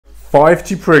5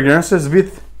 cheap fragrances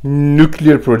with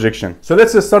nuclear projection. So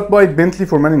let's start by Bentley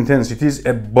for Men Intense. It is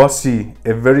a bossy,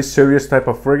 a very serious type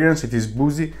of fragrance. It is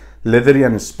boozy, leathery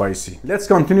and spicy. Let's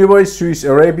continue by Swiss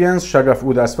Arabians Shagaf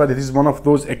Oud Aswad. It is one of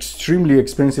those extremely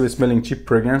expensive smelling cheap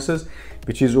fragrances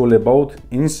which is all about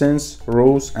incense,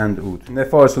 rose and oud.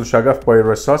 Nefasul Shagaf by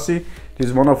Rasasi. It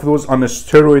is one of those on a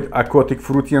steroid aquatic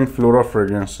fruity and floral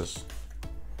fragrances.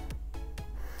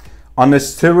 On a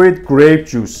steroid grape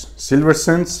juice Silver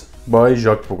Scents by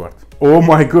Jacques Bogart. Oh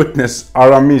my goodness,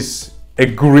 Aramis, a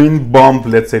green bomb,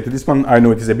 let's say. To this one, I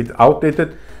know it is a bit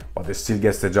outdated, but it still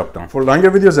gets the job done. For longer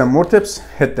videos and more tips,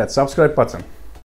 hit that subscribe button.